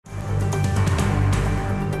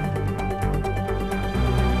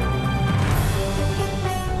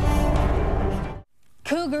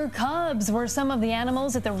Cougar cubs were some of the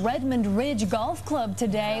animals at the Redmond Ridge Golf Club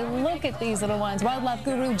today. Look at these little ones. Wildlife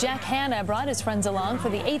guru Jack Hanna brought his friends along for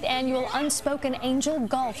the 8th annual Unspoken Angel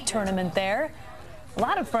Golf Tournament there. A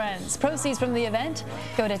lot of friends. Proceeds from the event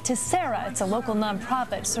go to Tessera. It's a local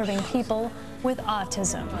nonprofit serving people with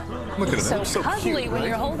autism. Look at them. So cuddly when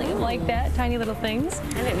you're holding them like that, tiny little things.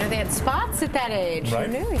 I didn't know they had spots at that age. Right.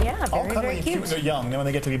 Who knew? Yeah, very cute. They're young. Then when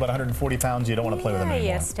they get to be about 140 pounds, you don't want to play with them anymore.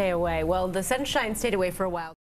 Yeah, stay away. Well, the sunshine stayed away for a while.